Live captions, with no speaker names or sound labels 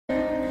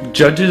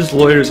Judges,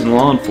 lawyers, and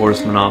law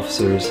enforcement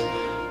officers,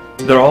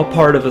 they're all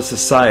part of a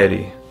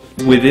society.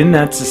 Within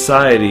that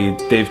society,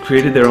 they've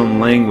created their own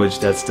language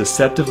that's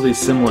deceptively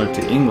similar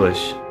to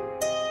English.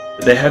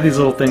 They have these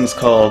little things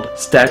called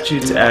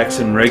statutes, acts,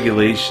 and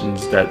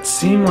regulations that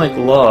seem like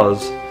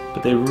laws,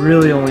 but they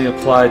really only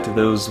apply to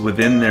those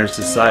within their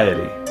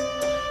society.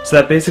 So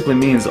that basically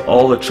means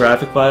all the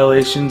traffic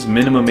violations,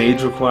 minimum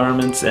age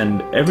requirements,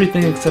 and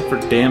everything except for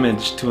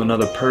damage to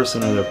another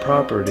person or their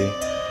property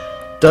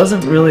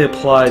doesn't really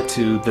apply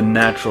to the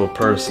natural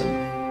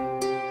person.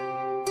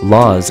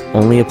 Laws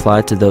only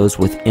apply to those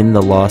within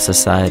the law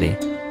society.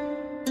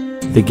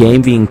 The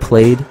game being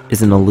played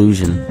is an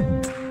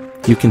illusion.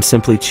 You can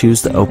simply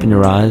choose to open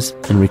your eyes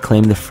and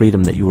reclaim the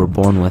freedom that you were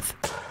born with,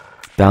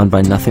 bound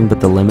by nothing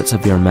but the limits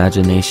of your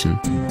imagination.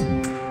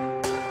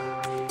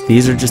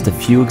 These are just a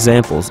few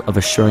examples of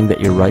assuring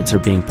that your rights are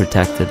being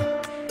protected.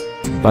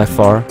 By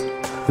far,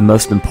 the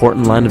most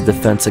important line of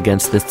defense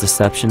against this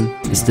deception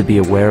is to be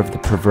aware of the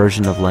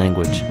perversion of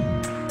language,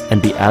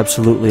 and be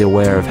absolutely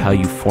aware of how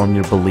you form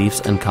your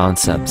beliefs and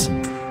concepts.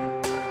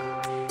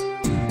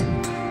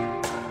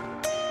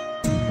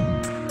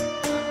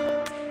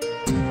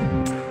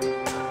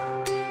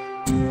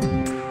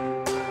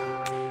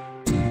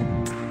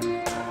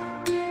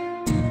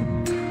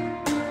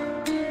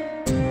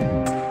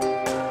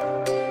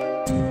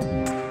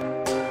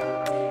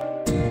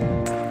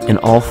 In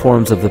all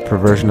forms of the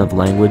perversion of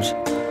language,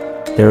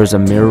 there is a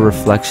mirror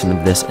reflection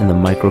of this in the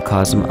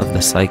microcosm of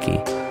the psyche.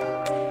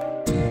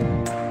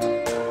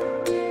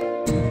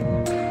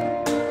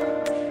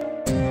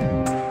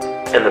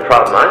 And the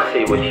problem I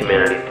see with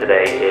humanity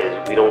today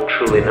is we don't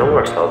truly know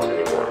ourselves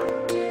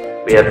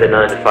anymore. We have the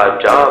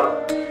 9-to-5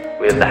 job,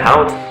 we have the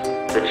house,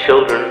 the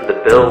children,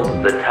 the bills,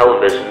 the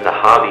television, the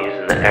hobbies,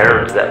 and the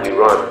errands that we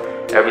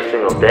run every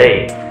single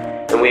day,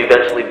 and we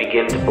eventually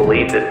begin to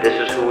believe that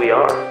this is who we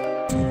are.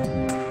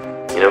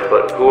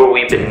 But who are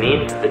we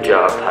beneath the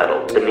job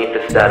title, beneath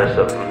the status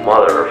of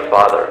mother or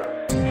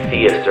father,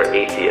 theist or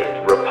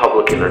atheist,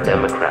 Republican or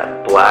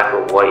Democrat, black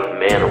or white,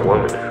 man or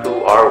woman?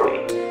 Who are we?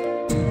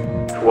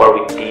 Who are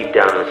we deep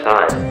down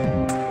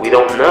inside? We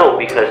don't know,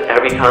 because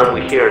every time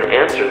we hear an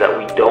answer that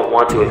we don't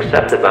want to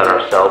accept about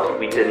ourselves,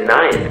 we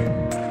deny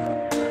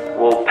it.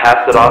 We'll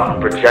pass it off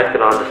and project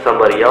it onto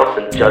somebody else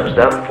and judge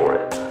them for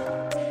it.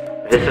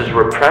 This is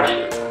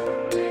repression.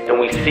 And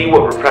we see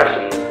what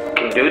repression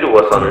can do to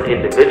us on an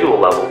individual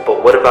level,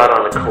 but what about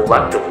on a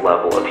collective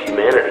level of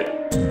humanity?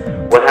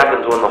 What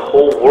happens when the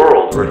whole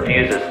world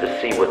refuses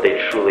to see what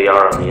they truly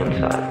are on the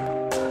inside?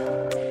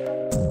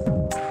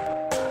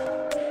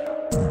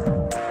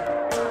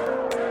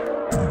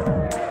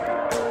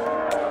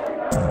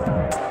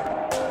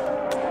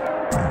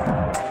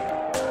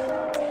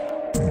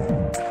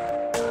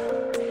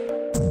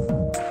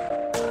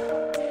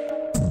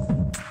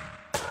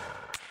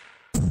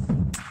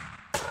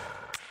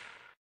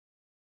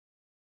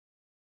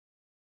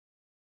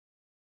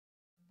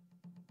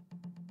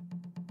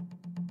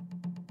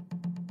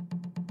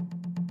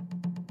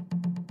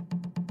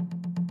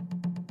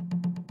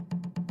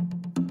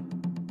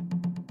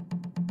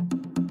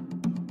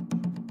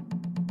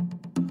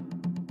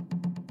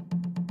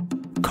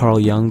 Carl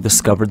Jung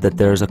discovered that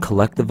there is a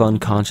collective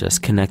unconscious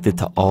connected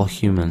to all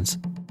humans,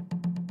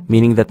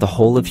 meaning that the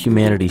whole of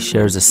humanity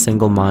shares a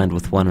single mind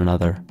with one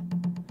another.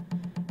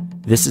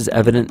 This is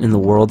evident in the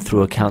world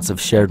through accounts of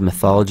shared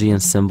mythology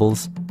and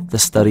symbols, the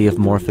study of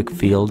morphic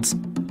fields,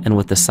 and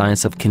with the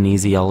science of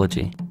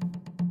kinesiology.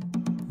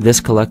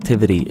 This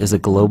collectivity is a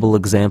global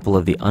example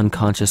of the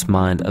unconscious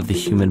mind of the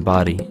human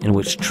body, in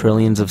which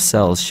trillions of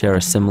cells share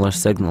a similar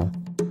signal.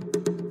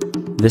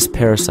 This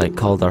parasite,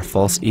 called our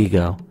false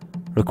ego,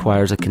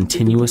 requires a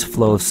continuous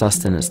flow of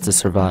sustenance to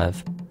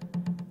survive.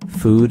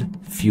 Food,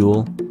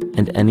 fuel,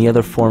 and any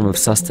other form of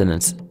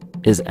sustenance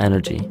is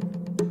energy.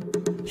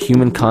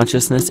 Human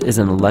consciousness is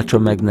an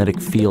electromagnetic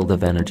field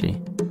of energy.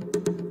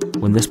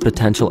 When this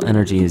potential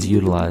energy is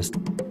utilized,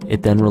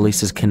 it then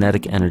releases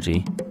kinetic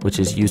energy, which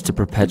is used to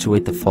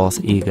perpetuate the false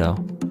ego.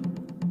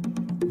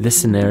 This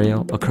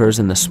scenario occurs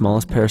in the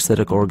smallest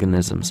parasitic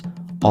organisms,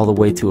 all the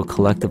way to a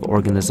collective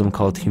organism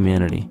called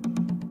humanity.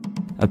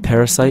 A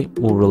parasite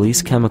will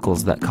release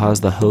chemicals that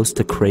cause the host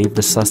to crave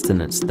the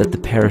sustenance that the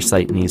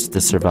parasite needs to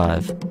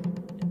survive.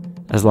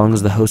 As long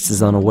as the host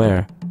is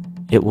unaware,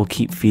 it will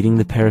keep feeding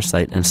the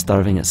parasite and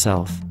starving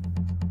itself.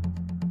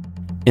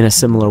 In a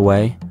similar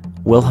way,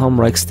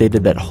 Wilhelm Reich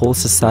stated that whole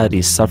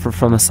societies suffer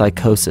from a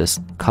psychosis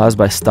caused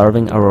by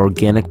starving our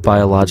organic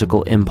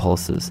biological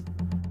impulses.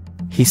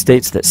 He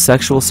states that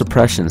sexual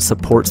suppression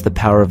supports the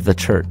power of the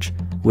church,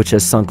 which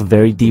has sunk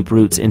very deep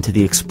roots into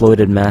the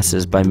exploited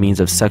masses by means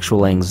of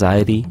sexual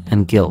anxiety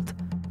and guilt.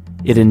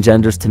 It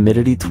engenders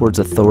timidity towards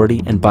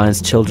authority and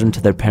binds children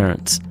to their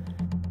parents.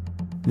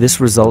 This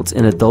results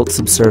in adult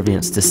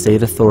subservience to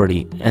state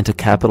authority and to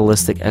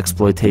capitalistic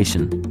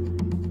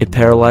exploitation. It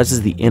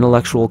paralyzes the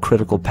intellectual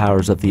critical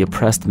powers of the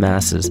oppressed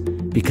masses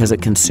because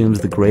it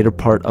consumes the greater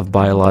part of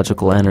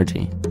biological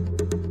energy.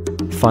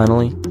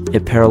 Finally,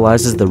 It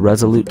paralyzes the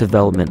resolute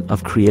development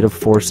of creative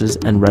forces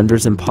and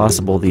renders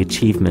impossible the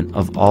achievement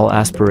of all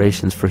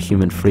aspirations for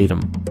human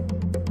freedom.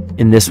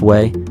 In this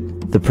way,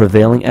 the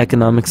prevailing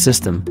economic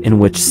system, in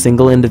which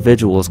single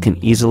individuals can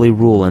easily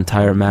rule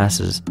entire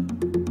masses,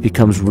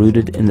 becomes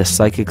rooted in the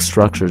psychic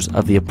structures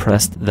of the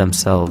oppressed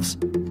themselves.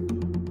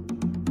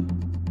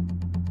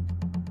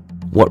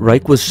 What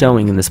Reich was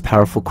showing in this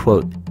powerful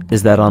quote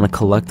is that on a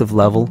collective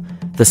level,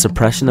 the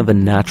suppression of a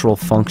natural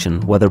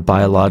function, whether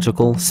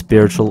biological,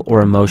 spiritual,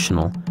 or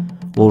emotional,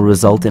 will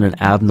result in an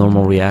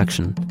abnormal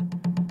reaction,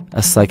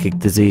 a psychic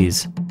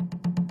disease.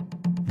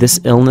 This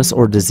illness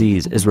or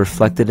disease is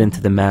reflected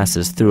into the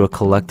masses through a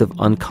collective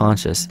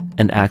unconscious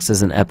and acts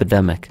as an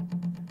epidemic.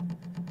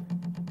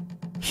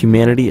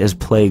 Humanity is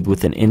plagued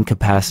with an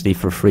incapacity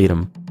for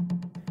freedom,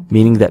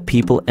 meaning that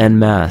people en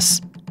masse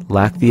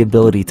lack the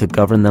ability to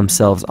govern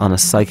themselves on a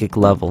psychic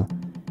level,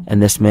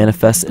 and this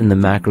manifests in the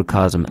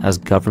macrocosm as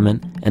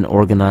government and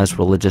organized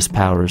religious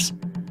powers,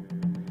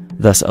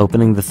 thus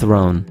opening the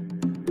throne,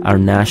 our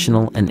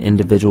national and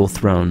individual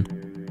throne,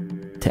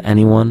 to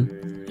anyone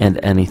and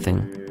anything.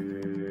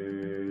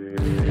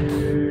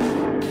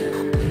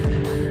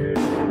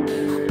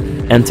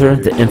 Enter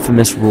the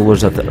infamous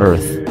rulers of the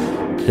earth,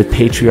 the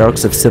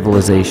patriarchs of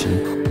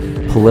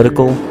civilization,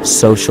 political,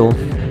 social,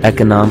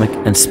 economic,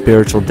 and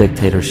spiritual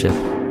dictatorship,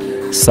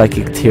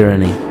 psychic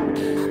tyranny.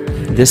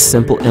 This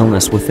simple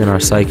illness within our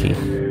psyche,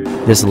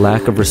 this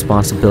lack of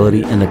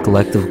responsibility and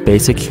neglect of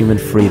basic human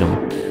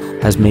freedom,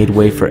 has made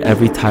way for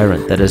every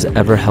tyrant that has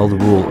ever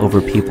held rule over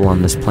people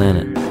on this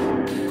planet.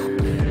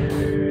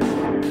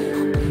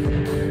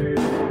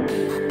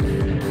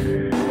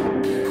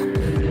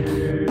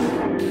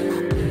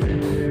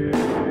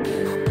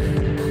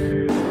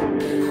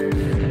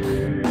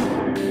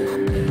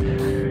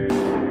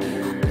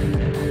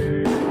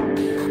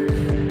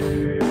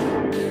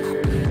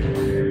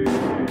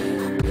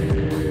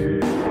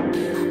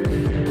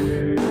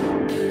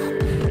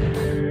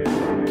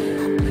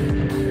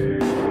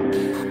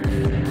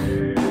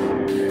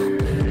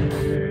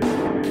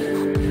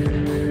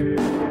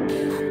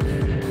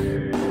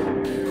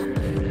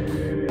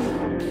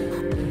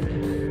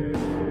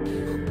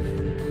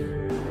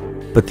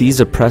 But these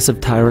oppressive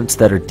tyrants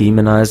that are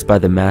demonized by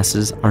the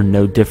masses are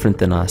no different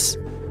than us.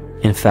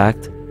 In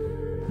fact,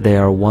 they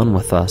are one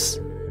with us.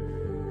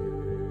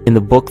 In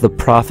the book The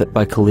Prophet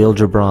by Khalil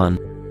Gibran,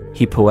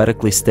 he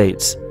poetically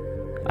states,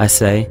 "I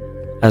say,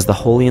 as the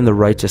holy and the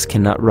righteous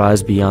cannot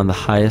rise beyond the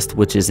highest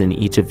which is in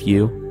each of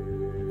you,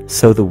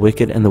 so the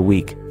wicked and the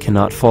weak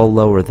cannot fall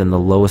lower than the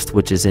lowest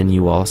which is in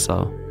you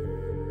also."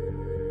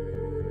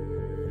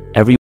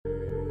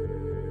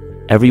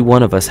 Every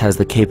one of us has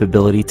the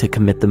capability to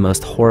commit the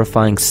most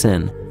horrifying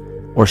sin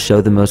or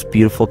show the most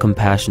beautiful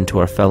compassion to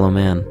our fellow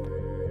man.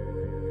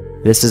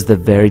 This is the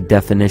very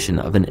definition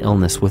of an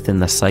illness within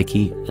the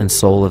psyche and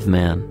soul of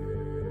man.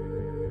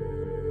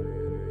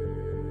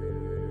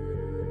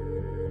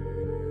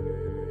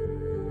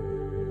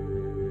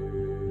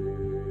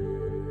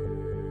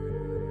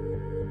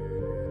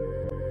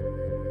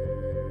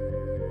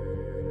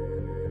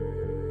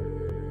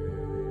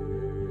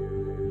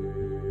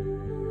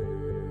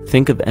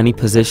 Think of any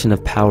position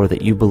of power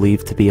that you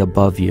believe to be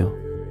above you.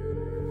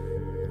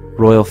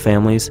 Royal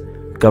families,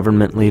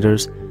 government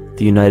leaders,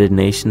 the United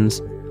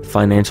Nations,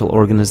 financial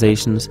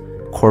organizations,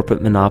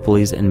 corporate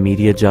monopolies, and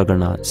media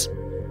juggernauts.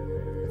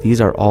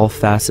 These are all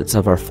facets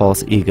of our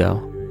false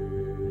ego.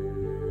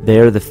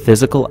 They are the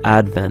physical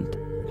advent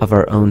of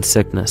our own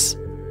sickness.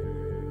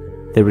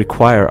 They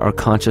require our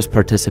conscious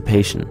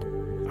participation,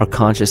 our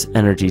conscious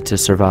energy to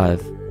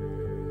survive.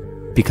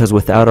 Because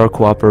without our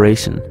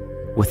cooperation,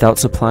 without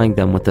supplying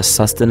them with the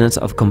sustenance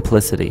of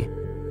complicity,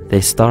 they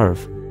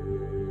starve.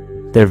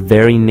 Their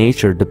very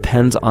nature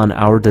depends on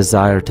our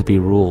desire to be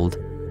ruled,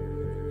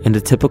 and a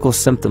typical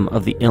symptom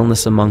of the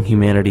illness among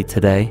humanity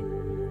today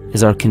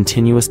is our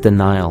continuous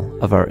denial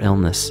of our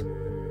illness.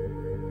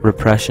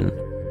 Repression.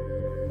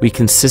 We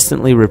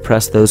consistently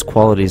repress those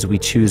qualities we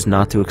choose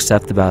not to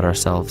accept about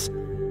ourselves.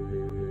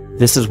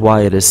 This is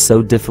why it is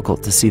so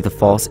difficult to see the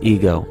false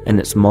ego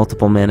and its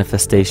multiple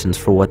manifestations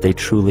for what they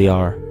truly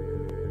are.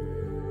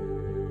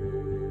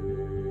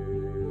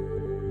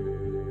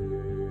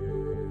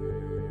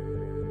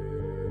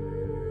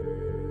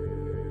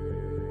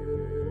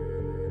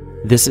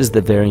 This is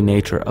the very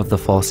nature of the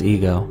false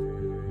ego.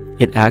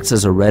 It acts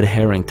as a red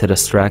herring to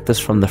distract us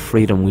from the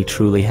freedom we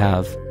truly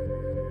have.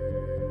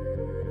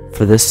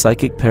 For this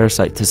psychic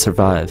parasite to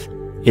survive,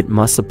 it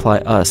must supply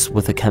us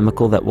with a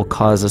chemical that will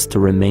cause us to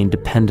remain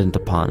dependent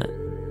upon it.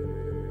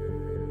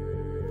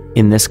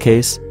 In this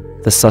case,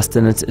 the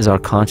sustenance is our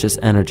conscious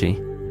energy.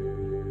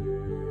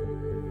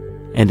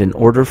 And in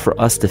order for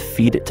us to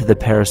feed it to the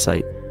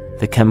parasite,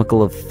 the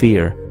chemical of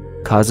fear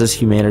causes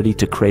humanity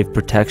to crave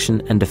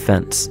protection and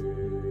defense.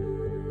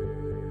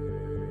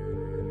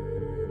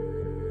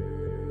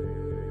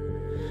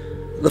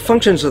 The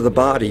functions of the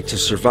body to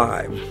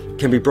survive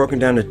can be broken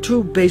down to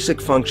two basic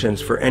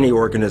functions for any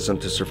organism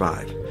to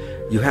survive.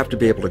 You have to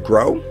be able to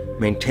grow,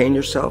 maintain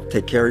yourself,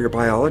 take care of your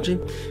biology,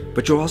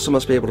 but you also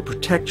must be able to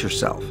protect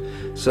yourself,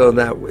 so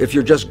that if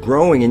you're just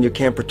growing and you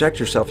can't protect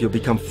yourself, you'll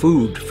become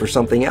food for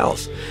something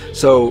else.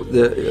 So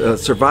the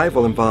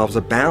survival involves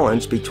a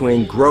balance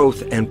between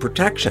growth and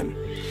protection.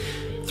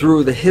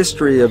 Through the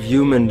history of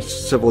human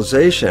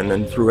civilization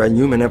and through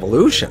human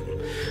evolution,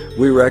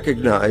 we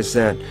recognize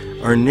that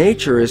our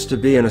nature is to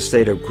be in a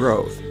state of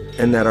growth,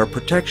 and that our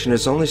protection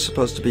is only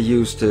supposed to be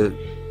used to,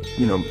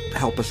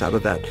 help us out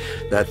of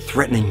that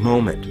threatening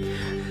moment.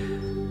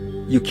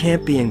 You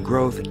can't be in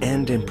growth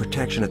and in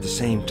protection at the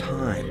same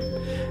time.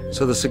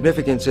 So the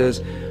significance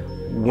is,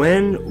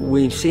 when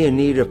we see a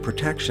need of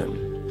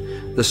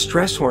protection, the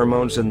stress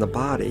hormones in the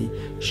body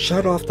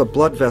shut off the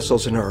blood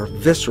vessels in our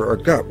viscera or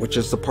gut, which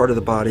is the part of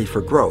the body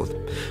for growth.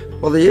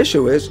 Well, the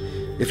issue is,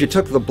 if you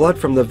took the blood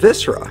from the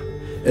viscera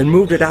and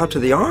moved it out to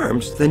the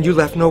arms, then you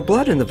left no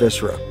blood in the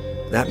viscera.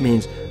 That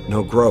means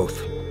no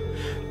growth.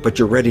 But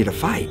you're ready to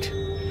fight.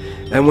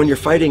 And when your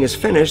fighting is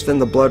finished, then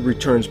the blood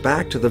returns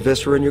back to the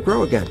viscera and you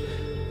grow again.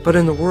 But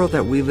in the world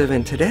that we live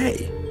in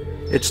today,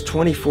 it's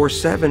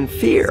 24/7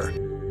 fear.